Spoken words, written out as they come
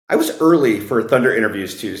I was early for Thunder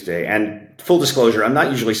interviews Tuesday, and full disclosure, I'm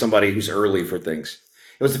not usually somebody who's early for things.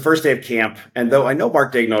 It was the first day of camp, and though I know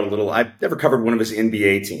Mark Daigneault a little, I've never covered one of his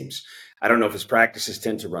NBA teams. I don't know if his practices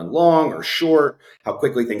tend to run long or short, how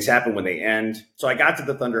quickly things happen when they end. So I got to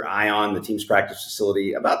the Thunder Ion, the team's practice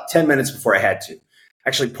facility, about 10 minutes before I had to.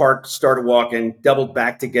 Actually parked, started walking, doubled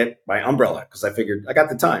back to get my umbrella because I figured I got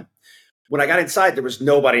the time. When I got inside, there was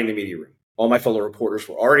nobody in the media room. All my fellow reporters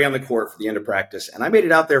were already on the court for the end of practice, and I made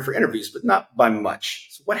it out there for interviews, but not by much.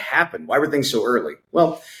 So what happened? Why were things so early?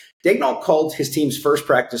 Well, Daigneault called his team's first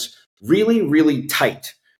practice really, really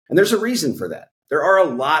tight. And there's a reason for that. There are a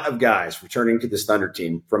lot of guys returning to this Thunder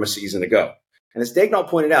team from a season ago. And as Daigneault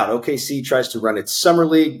pointed out, OKC tries to run its summer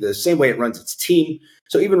league the same way it runs its team.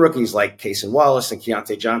 So even rookies like Cason Wallace and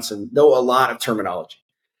Keontae Johnson know a lot of terminology.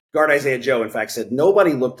 Guard Isaiah Joe, in fact, said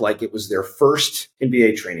nobody looked like it was their first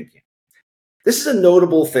NBA training camp. This is a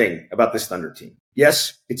notable thing about this Thunder team.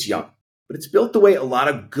 Yes, it's young, but it's built the way a lot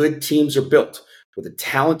of good teams are built, with a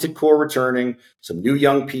talented core returning, some new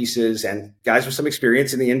young pieces, and guys with some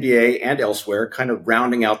experience in the NBA and elsewhere kind of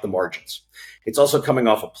rounding out the margins. It's also coming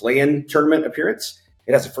off a play-in tournament appearance.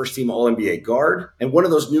 It has a first-team All-NBA guard, and one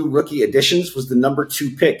of those new rookie additions was the number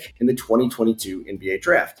 2 pick in the 2022 NBA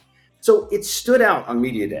draft. So it stood out on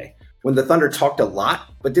Media Day when the Thunder talked a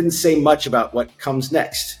lot, but didn't say much about what comes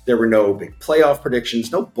next. There were no big playoff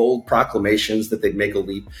predictions, no bold proclamations that they'd make a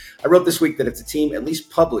leap. I wrote this week that it's a team, at least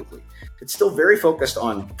publicly, it's still very focused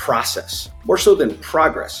on process, more so than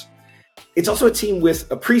progress. It's also a team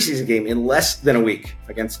with a preseason game in less than a week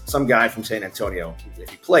against some guy from San Antonio. If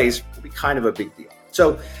he plays, will be kind of a big deal.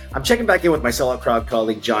 So I'm checking back in with my Sellout Crowd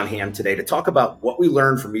colleague, John Hamm, today to talk about what we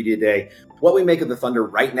learned from Media Day, what we make of the Thunder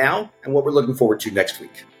right now, and what we're looking forward to next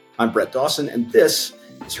week. I'm Brett Dawson, and this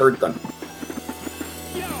is Herd Thunder.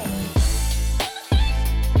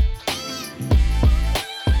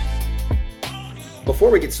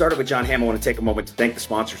 Before we get started with John Hamm, I want to take a moment to thank the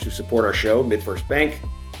sponsors who support our show: MidFirst Bank,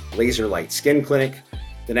 Laser Light Skin Clinic,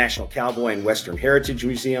 the National Cowboy and Western Heritage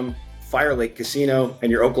Museum, Fire Lake Casino,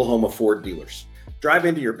 and your Oklahoma Ford dealers. Drive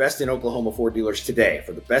into your Best in Oklahoma Ford dealers today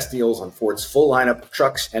for the best deals on Ford's full lineup of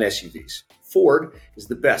trucks and SUVs. Ford is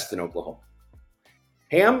the best in Oklahoma.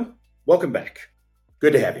 Hamm, welcome back.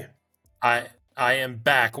 Good to have you. I am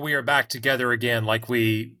back. We are back together again like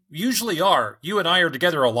we usually are. You and I are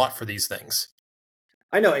together a lot for these things.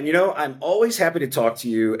 I know. And I'm always happy to talk to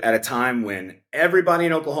you at a time when everybody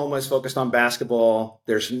in Oklahoma is focused on basketball.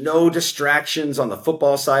 There's no distractions on the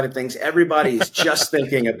football side of things. Everybody is just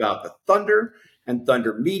thinking about the Thunder and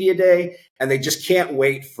Thunder Media Day, and they just can't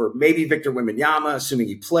wait for maybe Victor Wembanyama, assuming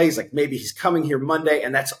he plays, like maybe he's coming here Monday,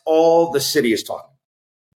 and that's all the city is talking.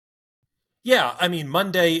 Yeah, I mean,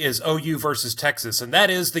 Monday is OU versus Texas, and that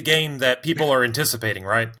is the game that people are anticipating,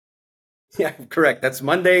 right? Yeah, correct. That's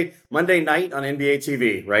Monday night on NBA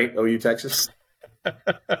TV, right? OU Texas.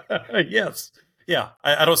 Yes. Yeah,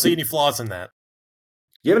 I don't see any flaws in that.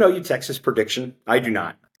 Do you have an OU Texas prediction? I do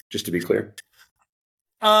not, just to be clear.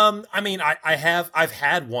 I mean, I've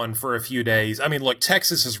had one for a few days. I mean, look,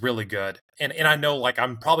 Texas is really good. And I know, like,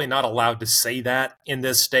 I'm probably not allowed to say that in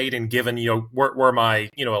this state and given, where my,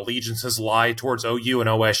 allegiances lie towards OU and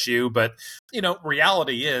OSU. But,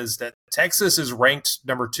 reality is that Texas is ranked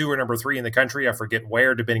number 2 or number 3 in the country. I forget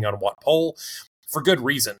where, depending on what poll, for good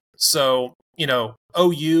reason. So,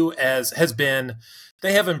 OU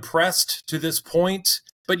they have impressed to this point.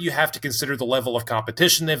 But you have to consider the level of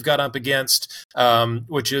competition they've got up against,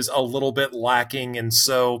 which is a little bit lacking. And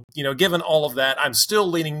so, given all of that, I'm still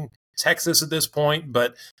leaning Texas at this point,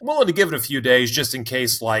 but I'm willing to give it a few days just in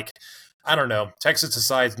case, Texas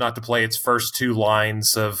decides not to play its first 2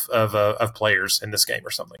 lines of players in this game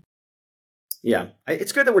or something. Yeah,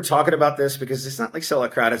 it's good that we're talking about this because it's not like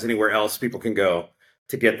Sellout Crowd has anywhere else people can go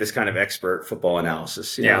to get this kind of expert football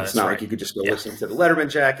analysis. It's not like you could just go listen to the Letterman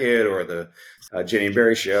Jacket or the Jenny and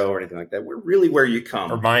Barry Show or anything like that. We're really where you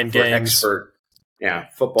come or Mind Games, expert,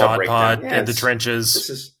 football Todd breakdown. Pod in the trenches.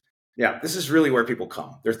 This is really where people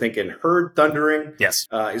come. They're thinking Herd Thundering. Yes,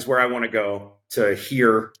 is where I want to go to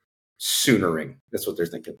hear Soonering. That's what they're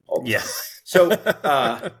thinking. Yeah. So,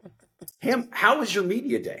 Hamm, how was your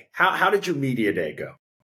media day? How did your media day go?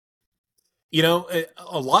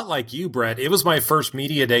 A lot like you, Brett, it was my first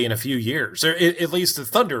media day in a few years, or at least the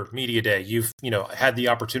Thunder media day. You've, had the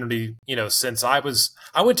opportunity, since I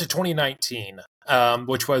went to 2019,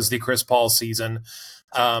 which was the Chris Paul season.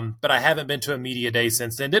 But I haven't been to a media day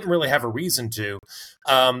since then. Didn't really have a reason to.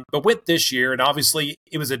 But went this year, and obviously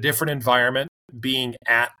it was a different environment being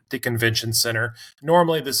at the convention center.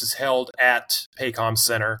 Normally this is held at Paycom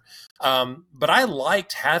Center. But I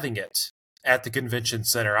liked having it at the convention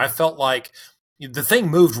center. I felt like, the thing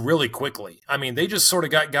moved really quickly. I mean, they just sort of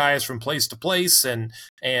got guys from place to place, and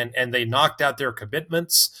they knocked out their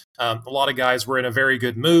commitments. A lot of guys were in a very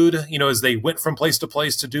good mood, as they went from place to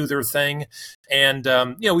place to do their thing. And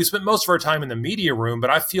we spent most of our time in the media room, but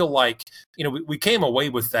I feel like we came away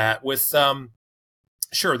with that with.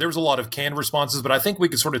 Sure, there was a lot of canned responses, but I think we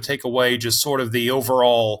could sort of take away just sort of the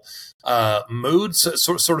overall mood,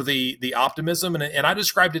 sort of the optimism, and I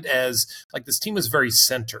described it as like this team is very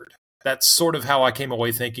centered. That's sort of how I came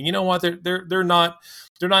away thinking. You know what? They're not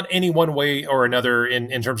any one way or another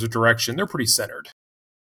in terms of direction. They're pretty centered.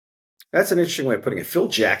 That's an interesting way of putting it. Phil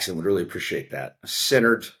Jackson would really appreciate that. A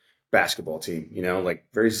centered basketball team, like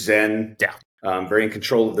very zen, very in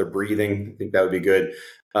control of their breathing. I think that would be good.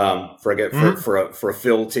 For a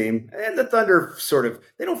Phil team. And the Thunder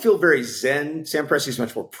they don't feel very zen. Sam Presti's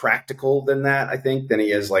much more practical than that, I think, than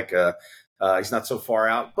he is he's not so far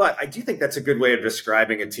out. But I do think that's a good way of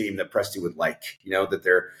describing a team that Presti would like, that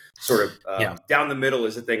they're sort of down the middle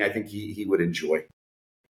is a thing I think he would enjoy.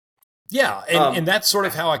 Yeah. And that's sort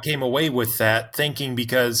of how I came away with that thinking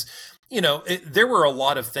because there were a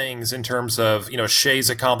lot of things in terms of, Shai's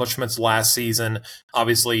accomplishments last season,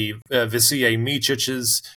 obviously Vasilije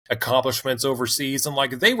Micic's accomplishments overseas, and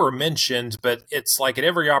they were mentioned, but it's like at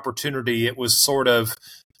every opportunity, it was sort of,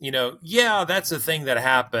 that's a thing that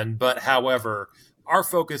happened, but however, our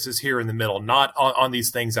focus is here in the middle, not on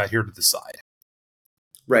these things out here to the side.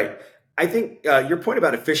 Right. I think your point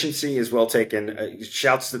about efficiency is well taken.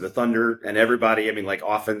 Shouts to the Thunder and everybody. I mean,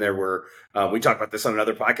 often there were, we talked about this on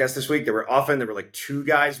another podcast this week. There were two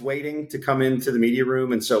guys waiting to come into the media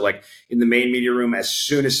room. And so in the main media room, as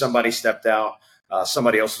soon as somebody stepped out,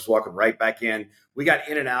 somebody else was walking right back in. We got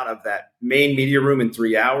in and out of that main media room in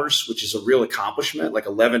 3 hours, which is a real accomplishment.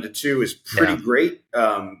 11 to 2 is pretty great.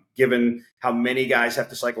 Given how many guys have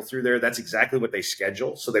to cycle through there. That's exactly what they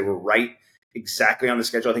schedule. So they were right exactly on the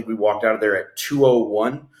schedule. I think we walked out of there at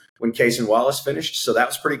 2:01 when Cason Wallace finished. So that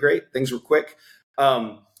was pretty great. Things were quick.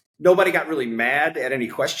 Nobody got really mad at any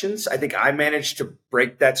questions. I think I managed to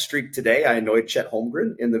break that streak today. I annoyed Chet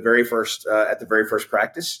Holmgren in the very first at the very first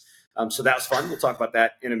practice. So that was fun. We'll talk about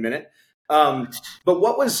that in a minute. But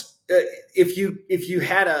what was if you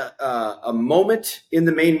had a moment in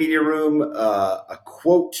the main media room, a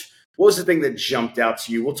quote? What was the thing that jumped out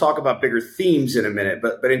to you? We'll talk about bigger themes in a minute,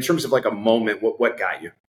 but in terms of a moment, what got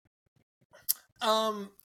you?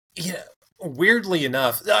 Weirdly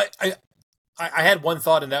enough, I had one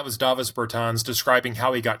thought, and that was Davis Bertans describing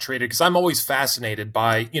how he got traded, because I'm always fascinated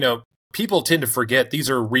by, people tend to forget these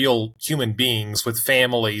are real human beings with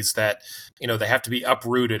families that, they have to be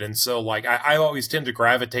uprooted. And so I always tend to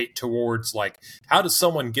gravitate towards how does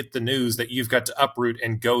someone get the news that you've got to uproot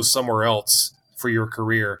and go somewhere else for your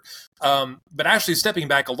career? But actually stepping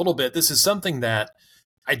back a little bit, this is something that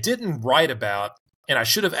I didn't write about, and I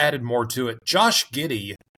should have added more to it. Josh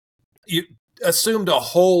Giddey assumed a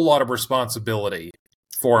whole lot of responsibility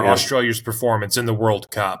for Australia's performance in the World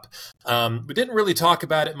Cup. We didn't really talk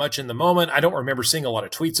about it much in the moment. I don't remember seeing a lot of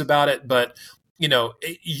tweets about it, but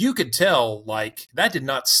you could tell that did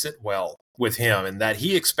not sit well with him, and that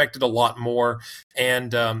he expected a lot more.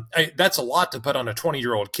 And that's a lot to put on a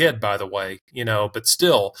 20-year-old kid, by the way, but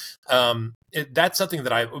still, that's something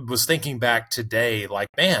that I was thinking back today,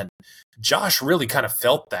 man, Josh really kind of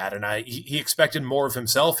felt that. And he expected more of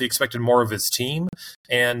himself. He expected more of his team.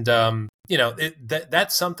 And,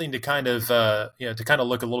 that's something to kind of,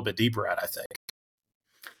 look a little bit deeper at, I think.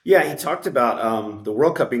 Yeah, he talked about the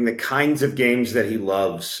World Cup being the kinds of games that he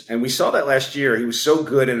loves. And we saw that last year. He was so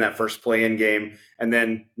good in that first play-in game and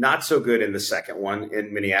then not so good in the second one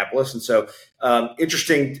in Minneapolis. And so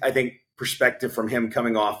interesting, I think, perspective from him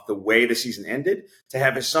coming off the way the season ended to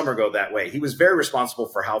have his summer go that way. He was very responsible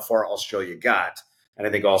for how far Australia got. And I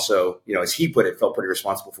think also, as he put it, felt pretty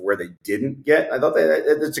responsible for where they didn't get. I thought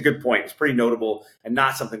that's a good point. It's pretty notable and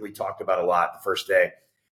not something we talked about a lot the first day.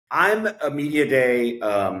 I'm a media day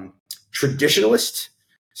traditionalist,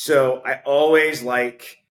 so I always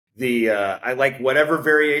like I like whatever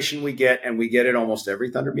variation we get, and we get it almost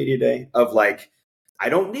every Thunder Media Day of I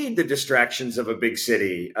don't need the distractions of a big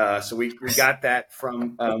city. So we got that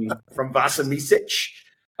from Vasa Micic,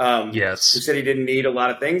 yes, who said he didn't need a lot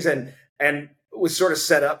of things, and was sort of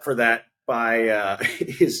set up for that by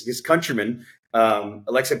his countryman.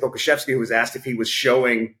 Alexei Pokusevsky, who was asked if he was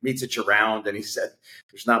showing Micic around, and he said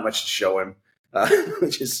there's not much to show him,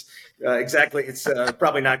 which is exactly. It's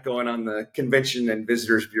probably not going on the Convention and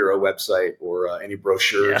Visitors Bureau website or any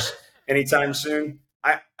brochures anytime soon.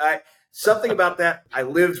 I something about that. I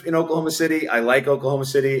live in Oklahoma City. I like Oklahoma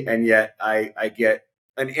City, and yet I get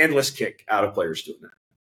an endless kick out of players doing that.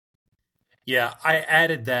 Yeah, I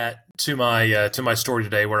added that to my story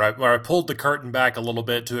today, where I pulled the curtain back a little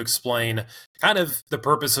bit to explain kind of the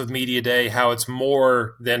purpose of media day, how it's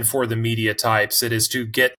more than for the media types. It is to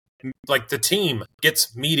get like the team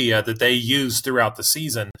gets media that they use throughout the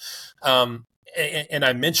season. And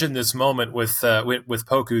I mentioned this moment with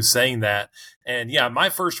Poku saying that, and yeah, my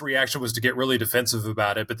first reaction was to get really defensive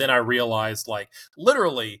about it, but then I realized, like,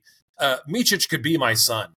 literally, Micic could be my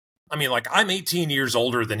son. I mean, like, I'm 18 years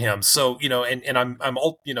older than him, so and I'm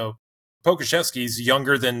old, Pokuševski's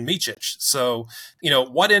younger than Micic, so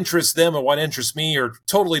what interests them and what interests me are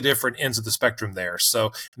totally different ends of the spectrum there.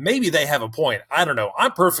 So maybe they have a point. I don't know.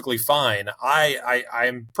 I'm perfectly fine.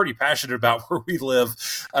 I'm pretty passionate about where we live,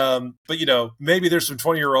 but maybe there's some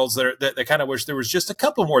 20-year-olds that kind of wish there was just a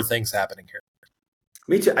couple more things happening here.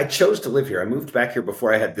 Me too. I chose to live here. I moved back here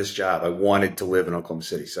before I had this job. I wanted to live in Oklahoma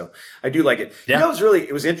City, so I do like it. Yeah.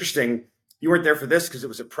 It was interesting. You weren't there for this because it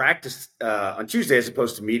was a practice on Tuesday as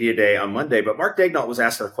opposed to media day on Monday. But Mark Daignault was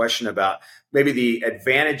asked a question about maybe the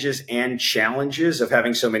advantages and challenges of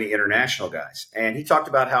having so many international guys. And he talked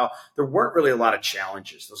about how there weren't really a lot of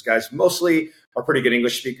challenges. Those guys mostly are pretty good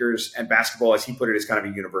English speakers, and basketball, as he put it, is kind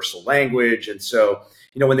of a universal language. And so,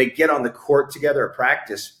 when they get on the court together at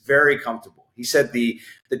practice, very comfortable. He said the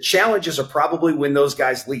challenges are probably when those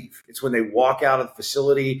guys leave. It's when they walk out of the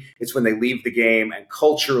facility. It's when they leave the game. And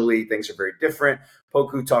culturally, things are very different.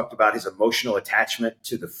 Poku talked about his emotional attachment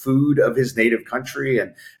to the food of his native country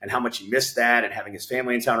and how much he missed that, and having his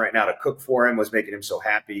family in town right now to cook for him was making him so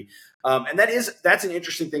happy. And that's an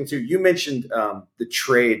interesting thing, too. You mentioned the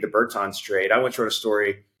trade, the Bertans trade. I once wrote a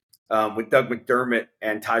story with Doug McDermott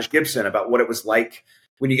and Taj Gibson about what it was like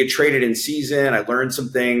when you get traded in season. I learned some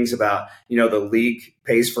things about, the league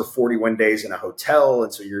pays for 41 days in a hotel.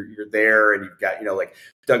 And so you're there and you've got, like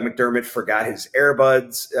Doug McDermott forgot his his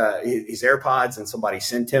AirPods, and somebody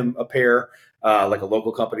sent him a pair, like a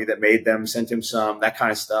local company that made them sent him some, that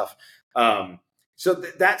kind of stuff. So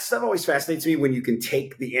that stuff always fascinates me when you can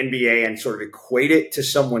take the NBA and sort of equate it to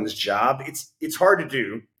someone's job. It's hard to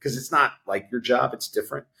do because it's not like your job. It's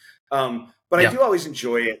different. But I do always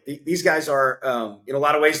enjoy it. These guys are, in a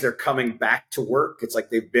lot of ways, they're coming back to work. It's like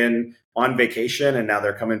they've been on vacation and now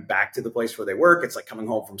they're coming back to the place where they work. It's like coming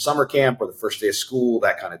home from summer camp or the first day of school,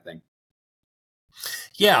 that kind of thing.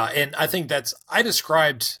 Yeah, and I think I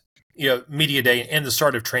described media day and the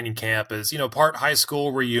start of training camp as part high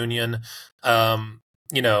school reunion,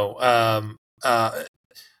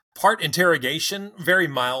 part interrogation, very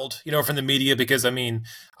mild, from the media, because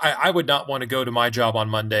I would not want to go to my job on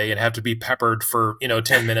Monday and have to be peppered for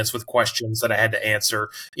 10 minutes with questions that I had to answer.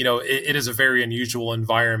 It is a very unusual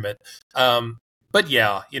environment. But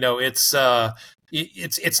yeah, it's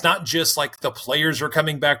not just like the players are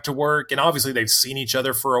coming back to work, and obviously they've seen each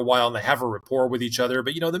other for a while and they have a rapport with each other,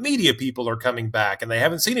 but the media people are coming back and they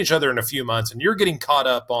haven't seen each other in a few months, and you're getting caught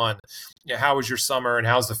up on how was your summer and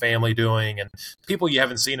how's the family doing, and people you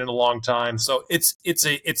haven't seen in a long time. So it's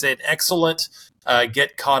an excellent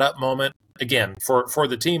get caught up moment, again, for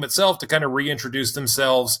the team itself to kind of reintroduce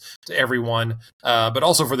themselves to everyone, but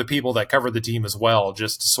also for the people that cover the team as well,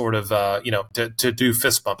 just to sort of to do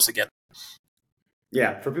fist bumps again.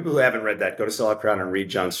 Yeah, for people who haven't read that, go to Solid Crowd and read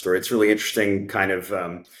John's story. It's really interesting. Kind of,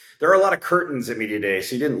 there are a lot of curtains at Media Day,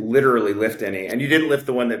 so you didn't literally lift any, and you didn't lift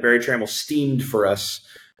the one that Barry Trammell steamed for us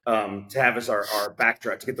to have as our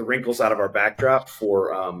backdrop, to get the wrinkles out of our backdrop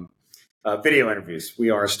for video interviews. We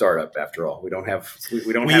are a startup, after all. We don't have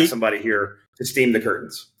somebody here to steam the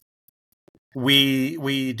curtains.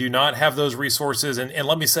 We do not have those resources, and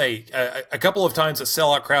let me say, a couple of times a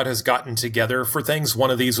Sellout Crowd has gotten together for things.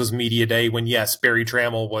 One of these was Media Day, when yes, Barry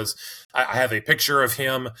Trammell was. I have a picture of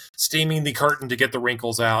him steaming the curtain to get the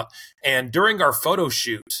wrinkles out, and during our photo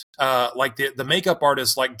shoot, like the makeup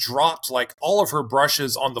artist dropped all of her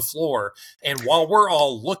brushes on the floor, and while we're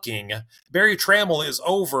all looking, Barry Trammell is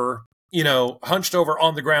over, hunched over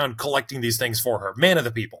on the ground collecting these things for her. Man of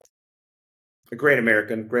the people. A great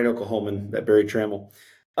American, great Oklahoman, that Barry Trammell.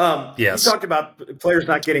 Yes. You talked about players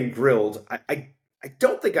not getting grilled. I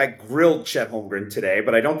don't think I grilled Chet Holmgren today,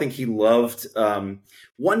 but I don't think he loved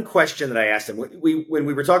one question that I asked him. When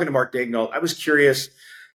we were talking to Mark Daignault, I was curious.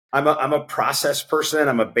 I'm a process person.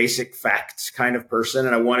 I'm a basic facts kind of person.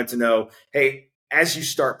 And I wanted to know, hey, as you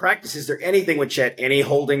start practice, is there anything with Chet, any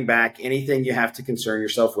holding back, anything you have to concern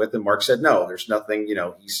yourself with? And Mark said, no, there's nothing.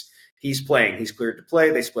 He's playing. He's cleared to play.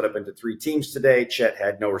 They split up into 3 teams today. Chet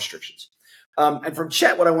had no restrictions. And from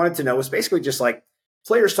Chet, what I wanted to know was basically just like,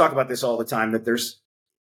 players talk about this all the time, that there's,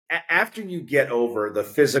 after you get over the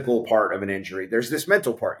physical part of an injury, there's this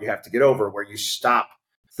mental part you have to get over where you stop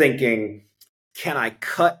thinking, can I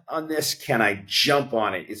cut on this? Can I jump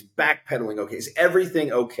on it? Is backpedaling okay? Is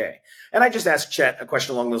everything okay? And I just asked Chet a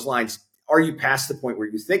question along those lines. Are you past the point where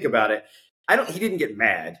you think about it? He didn't get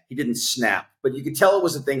mad. He didn't snap, but you could tell it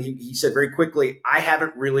was a thing. He said very quickly, I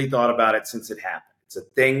haven't really thought about it since it happened. It's a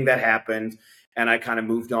thing that happened, and I kind of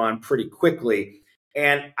moved on pretty quickly.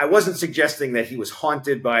 And I wasn't suggesting that he was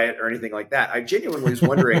haunted by it or anything like that. I genuinely was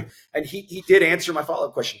wondering, and he did answer my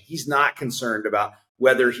follow-up question. He's not concerned about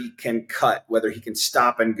whether he can cut, whether he can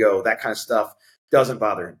stop and go. That kind of stuff doesn't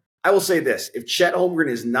bother him. I will say this. If Chet Holmgren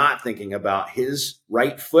is not thinking about his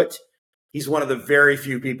right foot, he's one of the very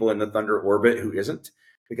few people in the Thunder orbit who isn't,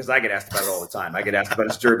 because I get asked about it all the time. I get asked about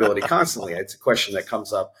his durability constantly. It's a question that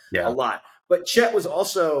comes up a lot. But Chet was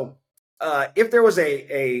also, if there was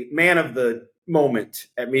a man of the moment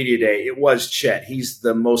at Media Day, it was Chet. He's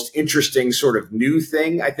the most interesting sort of new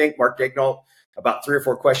thing. I think Mark Daigneault, about 3 or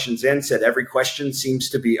 4 questions in, said every question seems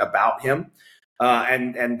to be about him.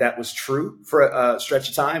 And that was true for a stretch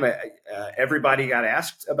of time. Everybody got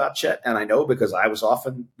asked about Chet, and I know because I was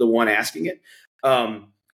often the one asking it.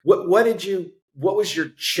 What was your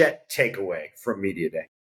Chet takeaway from Media Day?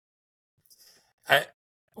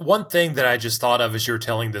 One thing that I just thought of as you were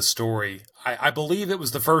telling this story, I believe it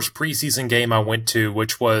was the first preseason game I went to,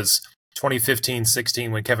 which was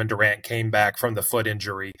 2015-16 when Kevin Durant came back from the foot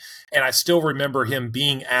injury. And I still remember him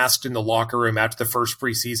being asked in the locker room after the first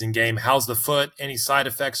preseason game, how's the foot, any side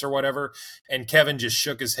effects or whatever? And Kevin just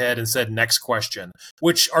shook his head and said, next question,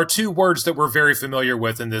 which are 2 words that we're very familiar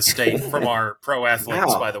with in this state from our pro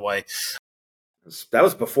athletes, by the way. That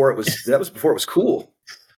was before it was cool.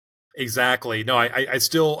 Exactly. No, I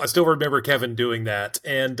still remember Kevin doing that.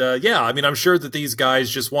 And I mean, I'm sure that these guys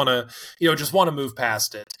just want to move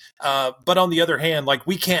past it. But on the other hand, like,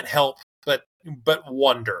 we can't help but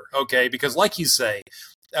wonder, okay? Because like you say,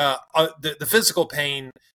 the physical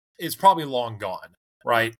pain is probably long gone,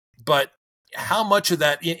 right? But how much of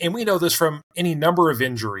that, and we know this from any number of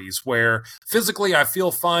injuries where physically I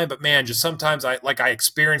feel fine, but man, just sometimes I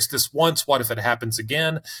experienced this once. What if it happens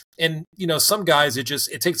again? And, some guys, it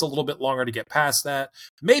takes a little bit longer to get past that.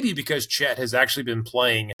 Maybe because Chet has actually been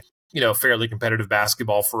playing, fairly competitive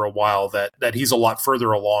basketball for a while, that he's a lot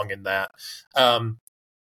further along in that.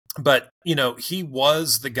 But he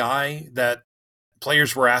was the guy that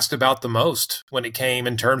players were asked about the most when it came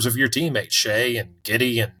in terms of your teammates, Shea and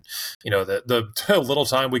Giddy, and the little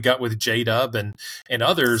time we got with J-Dub and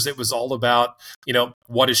others. It was all about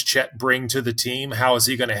what does Chet bring to the team? How is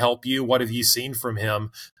he going to help you? What have you seen from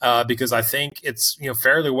him? Because I think it's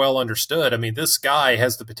fairly well understood. I mean, this guy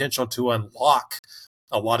has the potential to unlock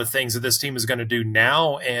a lot of things that this team is going to do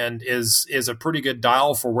now, and is a pretty good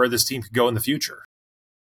dial for where this team could go in the future.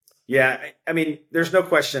 Yeah, I mean, there's no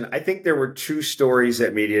question. I think there were 2 stories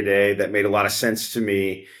at Media Day that made a lot of sense to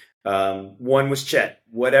me. One was Chet.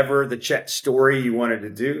 Whatever the Chet story you wanted to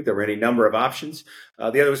do, there were any number of options.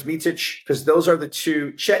 The other was Micic, because those are the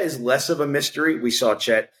 2. Chet is less of a mystery. We saw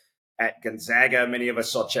Chet at Gonzaga. Many of us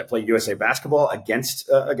saw Chet play USA basketball against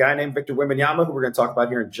a guy named Victor Wembanyama, who we're going to talk about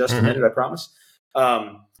here in just a minute, I promise.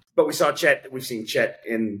 But we saw Chet. We've seen Chet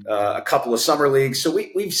in a couple of summer leagues, so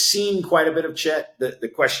we've seen quite a bit of Chet.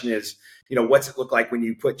 The question is, what's it look like when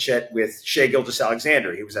you put Chet with Shai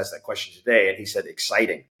Gilgeous-Alexander? He was asked that question today, and he said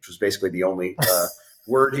exciting, which was basically the only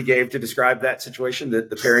word he gave to describe that situation,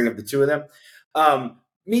 the pairing of the 2 of them.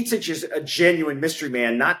 Micic is a genuine mystery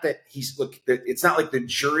man. Not that it's not like the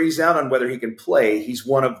jury's out on whether he can play. He's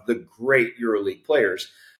one of the great EuroLeague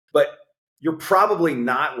players, but you're probably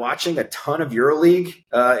not watching a ton of EuroLeague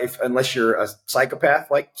unless you're a psychopath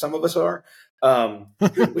like some of us are.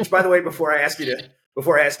 Which, by the way, before I ask you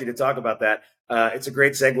to talk about that, it's a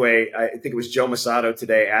great segue. I think it was Joe Masato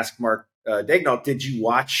today asked Mark Daigneault, did you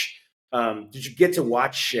get to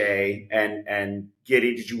watch Shea and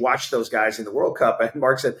Giddy? Did you watch those guys in the World Cup? And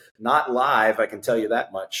Mark said, not live, I can tell you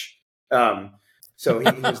that much. So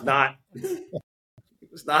he was not.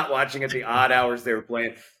 Was not watching at the odd hours they were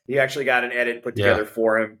playing. He actually got an edit put together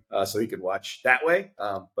for him so he could watch that way.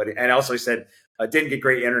 And also he said didn't get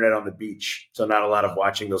great internet on the beach, so not a lot of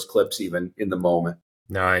watching those clips even in the moment.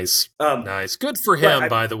 Nice. Nice. Good for him,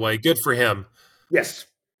 by the way. Good for him. Yes.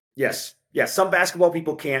 Some basketball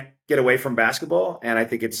people can't get away from basketball, and I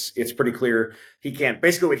think it's pretty clear he can't.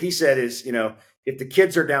 Basically what he said is, if the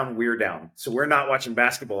kids are down, we're down. So we're not watching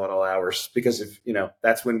basketball at all hours because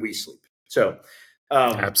that's when we sleep. So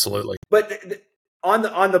absolutely. But on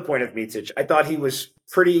the point of Micic, I thought he was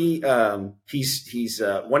pretty. He's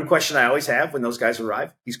one question I always have when those guys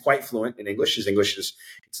arrive. He's quite fluent in English. His English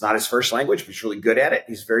it's not his first language, but he's really good at it.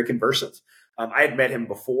 He's very conversant. I had met him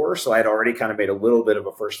before, so I had already kind of made a little bit of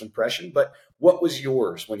a first impression. But what was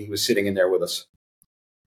yours when he was sitting in there with us?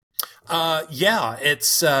 Yeah,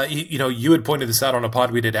 it's, you had pointed this out on a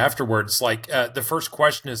pod we did afterwards. Like, the first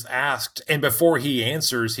question is asked, and before he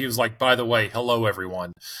answers, he was like, by the way, hello,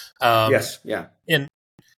 everyone. Yes. Yeah. And,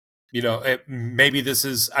 maybe this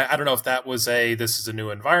is, I don't know if that was this is a new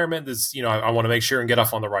environment. This, I want to make sure and get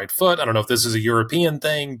off on the right foot. I don't know if this is a European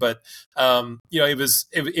thing, but,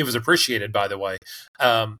 it was appreciated, by the way.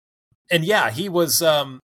 And yeah, he was,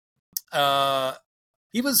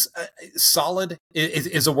 solid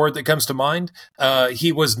is a word that comes to mind.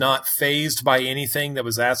 He was not fazed by anything that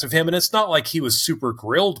was asked of him. And it's not like he was super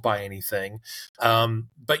grilled by anything.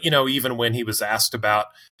 But, even when he was asked about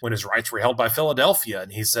when his rights were held by Philadelphia,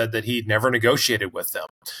 and he said that he'd never negotiated with them.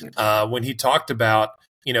 When he talked about,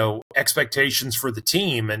 expectations for the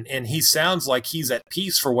team, and he sounds like he's at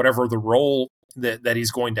peace for whatever the role that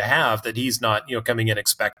he's going to have, that he's not, coming in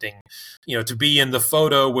expecting, to be in the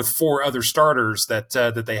photo with 4 other starters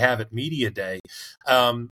that they have at media day.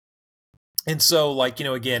 And so, like,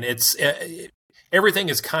 again, it's everything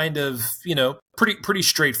is kind of, pretty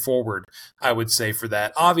straightforward, I would say, for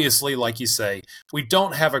that. Obviously, like you say, we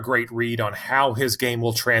don't have a great read on how his game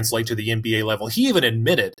will translate to the NBA level. He even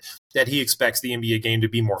admitted that he expects the NBA game to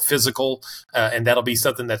be more physical, and that'll be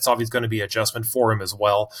something that's obviously going to be an adjustment for him as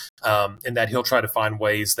well, and that he'll try to find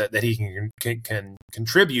ways that he can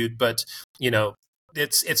contribute. But,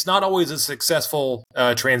 it's not always a successful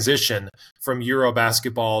transition from Euro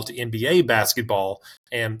basketball to NBA basketball.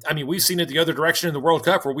 And I mean, we've seen it the other direction in the World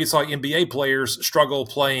Cup, where we saw NBA players struggle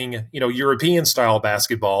playing, European style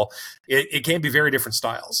basketball. It can be very different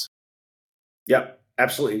styles. Yep,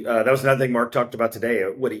 absolutely. That was another thing Mark talked about today.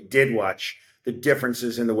 What he did watch, the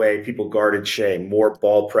differences in the way people guarded Shea, more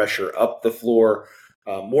ball pressure up the floor,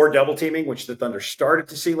 more double teaming, which the Thunder started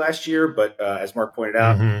to see last year, but as Mark pointed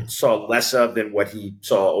out, saw less of than what he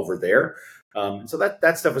saw over there. So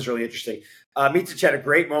that stuff was really interesting. Micic had a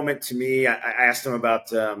great moment to me. I asked him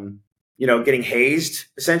about, getting hazed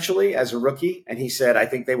essentially as a rookie. And he said, I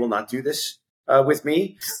think they will not do this with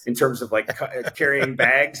me in terms of like carrying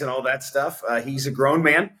bags and all that stuff. He's a grown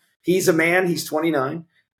man. He's a man. He's 29.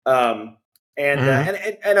 And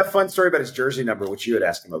a fun story about his jersey number, which you had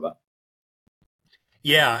asked him about.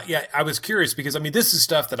 Yeah. I was curious because, I mean, this is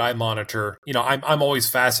stuff that I monitor. I'm always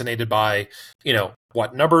fascinated by,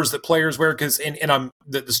 what numbers that players wear, because and I'm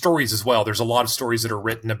the stories as well. There's a lot of stories that are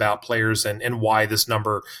written about players and why this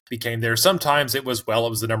number became there. Sometimes it was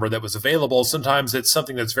the number that was available. Sometimes it's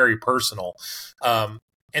something that's very personal.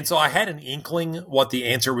 And so I had an inkling what the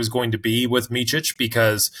answer was going to be with Micic,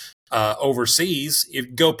 because overseas,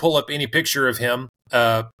 if go pull up any picture of him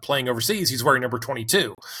playing overseas, he's wearing number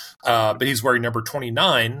 22, but he's wearing number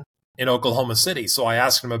 29 in Oklahoma City. So I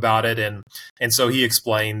asked him about it, and so he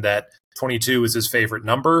explained that 22 is his favorite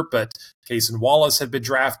number, but Cason Wallace had been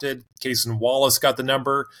drafted. Cason Wallace got the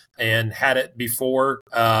number and had it before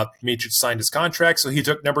Micic signed his contract, so he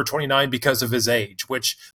took number 29 because of his age,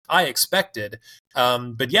 which I expected.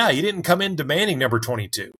 But yeah, he didn't come in demanding number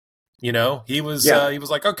 22. He was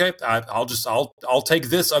like, okay, I'll take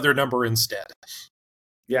this other number instead.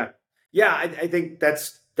 Yeah. I think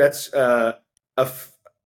that's a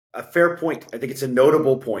fair point. I think it's a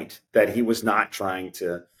notable point that he was not trying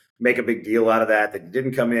to make a big deal out of that he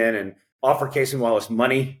didn't come in and offer Cason Wallace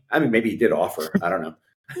money. I mean, maybe he did offer, I don't know,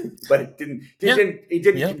 but it didn't. He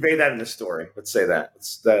didn't convey that in the story. Let's say that.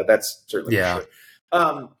 That's certainly for sure.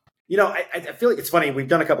 I feel like it's funny. We've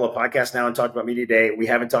done a couple of podcasts now and talked about Media Day. We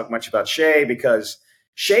haven't talked much about Shea because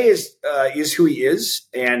Shea is who he is.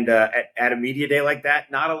 And at a Media Day like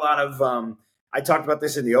that, not a lot of I talked about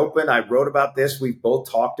this in the open. I wrote about this. We've both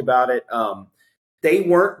talked about it. They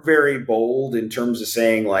weren't very bold in terms of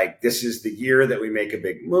saying, like, this is the year that we make a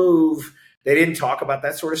big move. They didn't talk about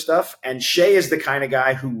that sort of stuff. And Shea is the kind of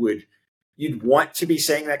guy who you'd want to be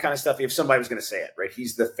saying that kind of stuff if somebody was going to say it, right?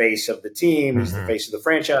 He's the face of the team. He's the face of the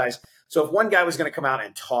franchise. So if one guy was going to come out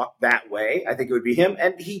and talk that way, I think it would be him.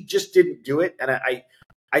 And he just didn't do it. And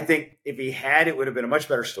I think if he had, it would have been a much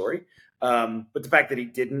better story. But the fact that he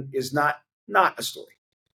didn't is not a story.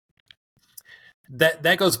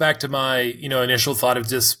 That goes back to my, initial thought of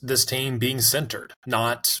this team being centered,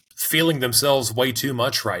 not feeling themselves way too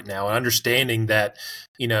much right now, and understanding that,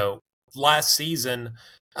 last season,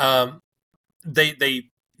 they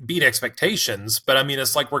beat expectations, but I mean,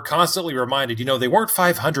 it's like we're constantly reminded, they weren't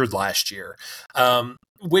 500 last year,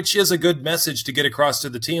 which is a good message to get across to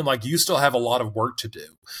the team. Like, you still have a lot of work to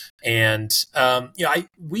do. And,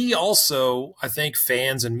 we also, I think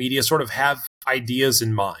fans and media sort of have ideas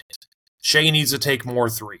in mind. Shea needs to take more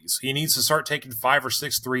threes. He needs to start taking 5 or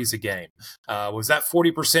 6 threes a game. Was that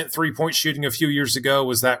 40% 3-point shooting a few years ago?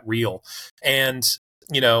 Was that real? And,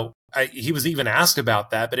 he was even asked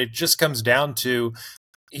about that, but it just comes down to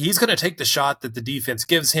he's going to take the shot that the defense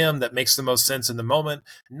gives him that makes the most sense in the moment,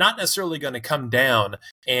 not necessarily going to come down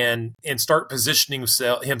and start positioning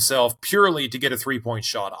himself purely to get a 3-point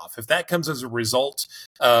shot off. If that comes as a result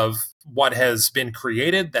of what has been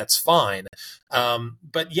created, that's fine.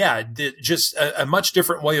 But yeah, just a much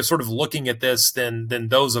different way of sort of looking at this than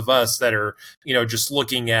those of us that are, just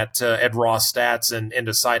looking at raw stats and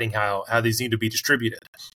deciding how these need to be distributed.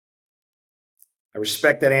 I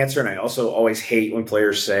respect that answer, and I also always hate when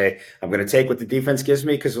players say, I'm going to take what the defense gives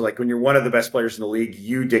me, because like when you're one of the best players in the league,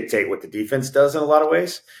 you dictate what the defense does in a lot of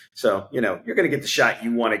ways. So, you're going to get the shot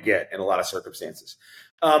you want to get in a lot of circumstances.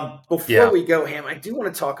 Before we go, Ham, I do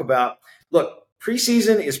want to talk about, look,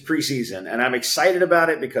 preseason is preseason, and I'm excited about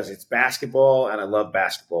it because it's basketball, and I love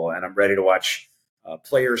basketball, and I'm ready to watch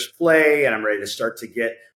players play, and I'm ready to start to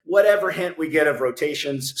get whatever hint we get of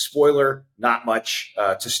rotations. Spoiler, not much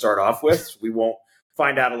to start off with. We won't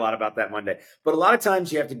find out a lot about that Monday. But a lot of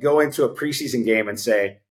times you have to go into a preseason game and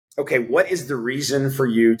say, okay, what is the reason for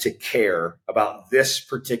you to care about this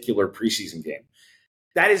particular preseason game?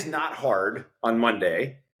 That is not hard on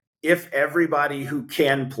Monday if everybody who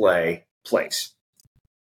can play plays.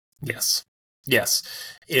 Yes.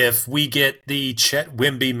 If we get the Chet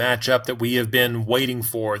Wemby matchup that we have been waiting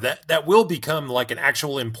for, that will become like an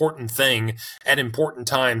actual important thing at important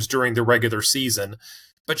times during the regular season.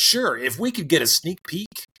 But sure, if we could get a sneak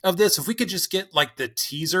peek of this, if we could just get like the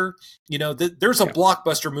teaser, there's a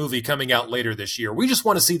blockbuster movie coming out later this year. We just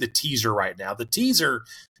want to see the teaser right now. The teaser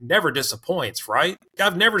never disappoints, right?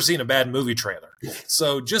 I've never seen a bad movie trailer.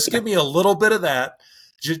 So just give me a little bit of that.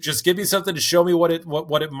 Just give me something to show me what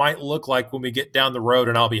it might look like when we get down the road,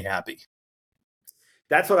 and I'll be happy.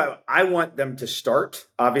 That's what I want them to start,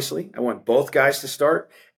 obviously. I want both guys to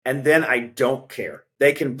start, and then I don't care.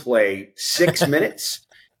 They can play 6 minutes,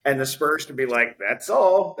 and the Spurs can be like, that's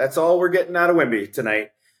all we're getting out of Wemby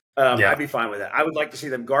tonight. I'd be fine with that. I would like to see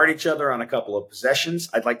them guard each other on a couple of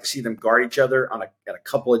possessions. I'd like to see them guard each other at a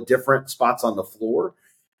couple of different spots on the floor.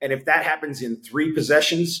 And if that happens in 3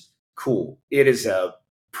 possessions, cool. It is a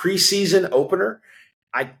preseason opener.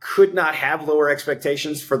 I could not have lower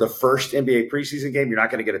expectations for the first NBA preseason game. You're not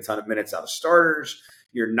going to get a ton of minutes out of starters.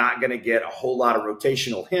 You're not going to get a whole lot of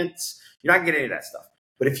rotational hints. You're not going to get any of that stuff.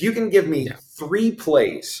 But if you can give me 3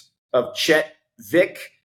 plays of Chet, Vic,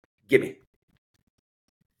 give me.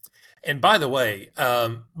 And by the way,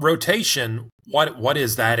 rotation, what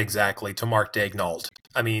is that exactly to Mark Daigneault?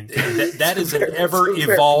 I mean, that is an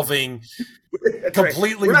ever-evolving,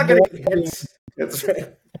 completely... We're not going to get hints.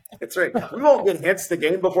 That's right. We won't get hints the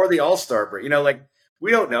game before the All-Star break.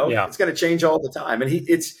 We don't know. Yeah. It's going to change all the time. And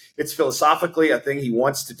it's philosophically a thing he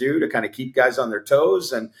wants to do to kind of keep guys on their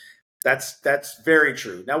toes. And that's very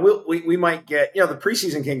true. Now, we might get, the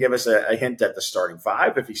preseason can give us a hint at the starting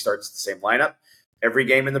 5 if he starts the same lineup every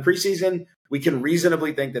game in the preseason. We can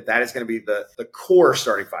reasonably think that is going to be the core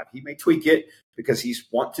starting 5. He may tweak it because he's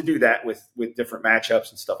want to do that with different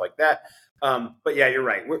matchups and stuff like that. But yeah, you're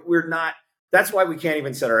right. We're not. That's why we can't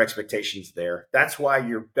even set our expectations there. That's why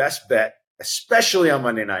your best bet, especially on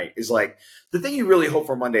Monday night, is like the thing you really hope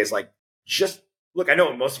for Monday is like, just look, I know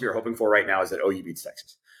what most of you are hoping for right now is that OU beats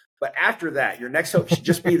Texas. But after that, your next hope should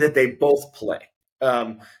just be that they both play.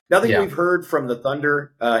 Nothing we've heard from the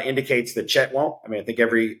Thunder indicates that Chet won't. I mean, I think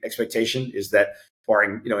every expectation is that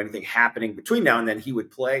barring, anything happening between now and then, he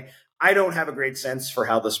would play. I don't have a great sense for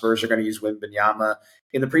how the Spurs are going to use Wembanyama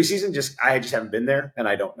in the preseason. I just haven't been there, and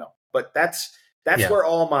I don't know. But that's where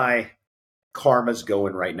all my karma's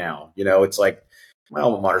going right now. It's like my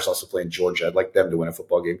alma mater's also playing Georgia. I'd like them to win a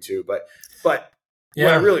football game too. But what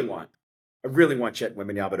I really want Chet and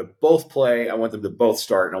Wembanyama to both play. I want them to both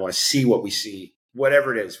start, and I want to see what we see,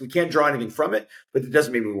 whatever it is. We can't draw anything from it, but it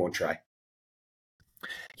doesn't mean we won't try.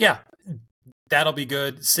 Yeah. That'll be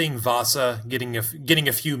good. Seeing Vasa getting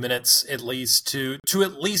a few minutes at least to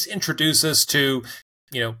at least introduce us to,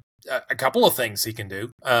 a couple of things he can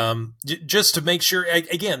do. Just to make sure.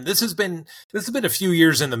 Again, this has been a few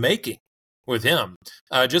years in the making with him.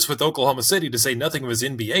 Just with Oklahoma City, to say nothing of his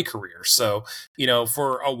NBA career. So,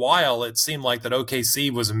 for a while it seemed like that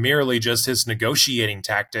OKC was merely just his negotiating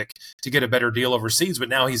tactic to get a better deal overseas, but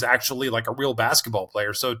now he's actually like a real basketball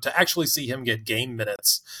player. So to actually see him get game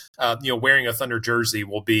minutes, wearing a Thunder jersey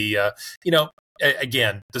will be,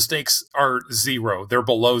 again, the stakes are 0. They're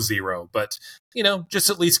below 0, but just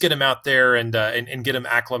at least get him out there and get him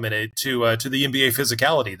acclimated to the NBA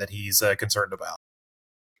physicality that he's concerned about.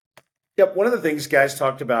 Yep. One of the things guys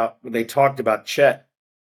talked about when they talked about Chet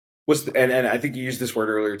was, and I think you used this word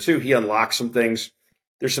earlier too, he unlocks some things.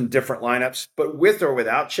 There's some different lineups, but with or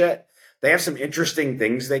without Chet, they have some interesting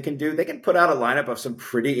things they can do. They can put out a lineup of some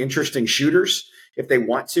pretty interesting shooters if they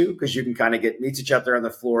want to, because you can kind of get Micic out there on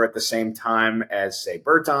the floor at the same time as, say,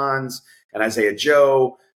 Bertans and Isaiah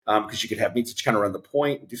Joe, because you could have Micic kind of run the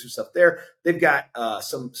point and do some stuff there. They've got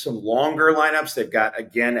some longer lineups. They've got,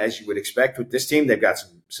 again, as you would expect with this team, they've got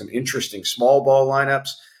some interesting small ball lineups.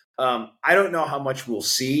 I don't know how much we'll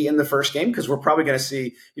see in the first game because we're probably going to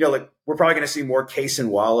see, we're probably going to see more Cason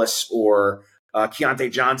Wallace or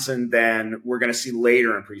Keontae Johnson than we're going to see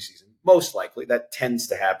later in preseason. Most likely, that tends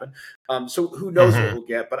to happen. So who knows what we'll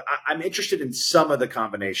get? But I'm interested in some of the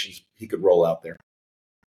combinations he could roll out there.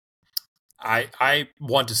 I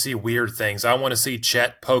want to see weird things. I want to see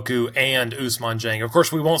Chet, Poku, and Ousmane Dieng. Of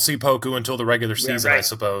course, we won't see Poku until the regular season, right. I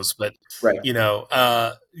suppose. But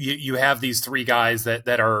you have these three guys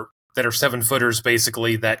that are 7-footers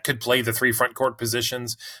basically that could play the three front court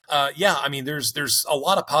positions. I mean, there's a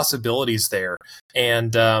lot of possibilities there,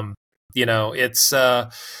 and it's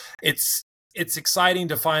exciting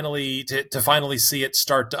to finally see it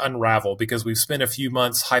start to unravel because we've spent a few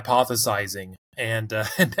months hypothesizing, and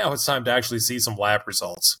now it's time to actually see some lab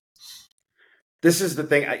results. This is the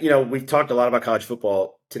thing. We've talked a lot about college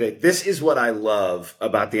football today. This is what I love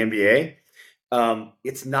about the NBA.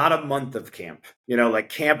 It's not a month of camp.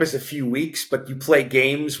 Camp is a few weeks, but you play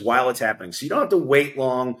games while it's happening. So you don't have to wait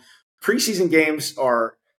long. Preseason games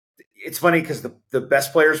it's funny because the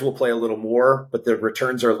best players will play a little more, but the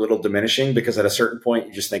returns are a little diminishing because at a certain point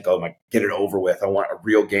you just think, oh my, get it over with. I want a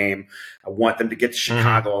real game. I want them to get to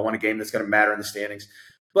Chicago. I want a game that's going to matter in the standings.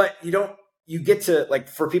 But you get to,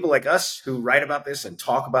 for people like us who write about this and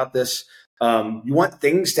talk about this, you want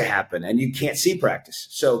things to happen and you can't see practice.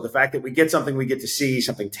 So the fact that we get something we get to see,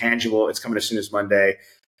 something tangible, it's coming as soon as Monday.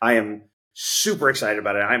 I am super excited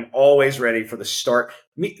about it. I'm always ready for the start.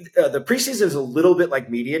 The preseason is a little bit like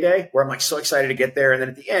media day where I'm so excited to get there. And then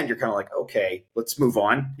at the end, you're kind of like, okay, let's move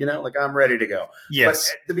on. I'm ready to go. Yes.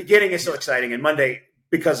 But the beginning is so exciting. And Monday,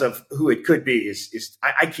 because of who it could be, is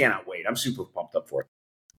I cannot wait. I'm super pumped up for it.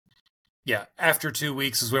 Yeah, after 2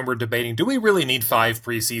 weeks is when we're debating, do we really need 5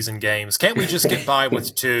 preseason games? Can't we just get by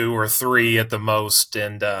with 2 or 3 at the most?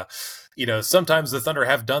 And, sometimes the Thunder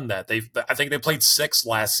have done that. I think they played 6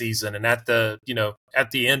 last season, and at the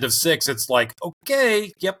end of 6, it's like,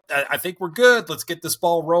 okay, yep, I think we're good. Let's get this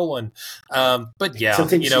ball rolling. But yeah,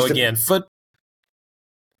 again,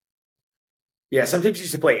 Yeah, sometimes you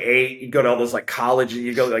used to play 8. You'd go to all those college,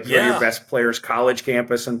 you go go to your best player's college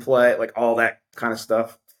campus and play all that kind of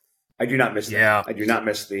stuff. I do not miss that. Yeah. I do not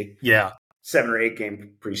miss the 7 or 8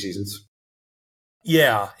 game preseasons.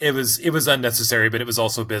 Yeah, it was unnecessary, but it was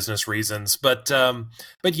also business reasons. But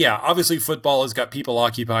yeah, obviously football has got people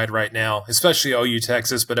occupied right now, especially OU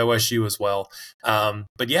Texas, but OSU as well.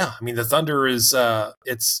 But yeah, I mean the Thunder is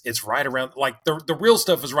it's right around, the real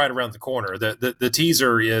stuff is right around the corner. The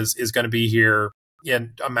teaser is going to be here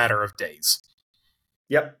in a matter of days.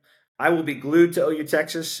 Yep. I will be glued to OU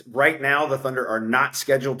Texas. Right now, the Thunder are not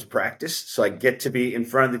scheduled to practice, so I get to be in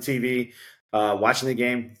front of the TV watching the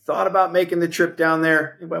game. Thought about making the trip down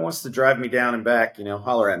there. Anybody wants to drive me down and back,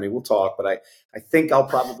 holler at me. We'll talk. But I think I'll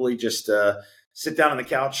probably just sit down on the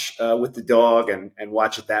couch with the dog and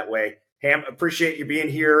watch it that way. Ham, appreciate you being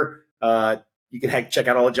here. You can check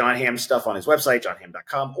out all of Jon Hamm's stuff on his website,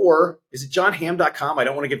 johnham.com. Or is it johnham.com? I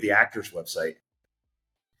don't want to give the actor's website.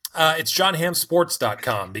 It's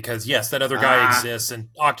johnhamsports.com because, yes, that other guy exists and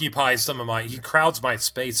occupies he crowds my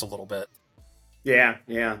space a little bit. Yeah.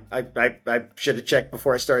 I should have checked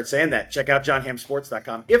before I started saying that. Check out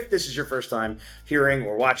johnhamsports.com. If this is your first time hearing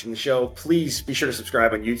or watching the show, please be sure to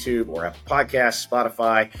subscribe on YouTube or Apple Podcasts,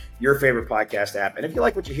 Spotify, your favorite podcast app. And if you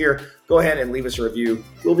like what you hear, go ahead and leave us a review.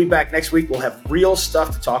 We'll be back next week. We'll have real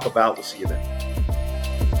stuff to talk about. We'll see you then.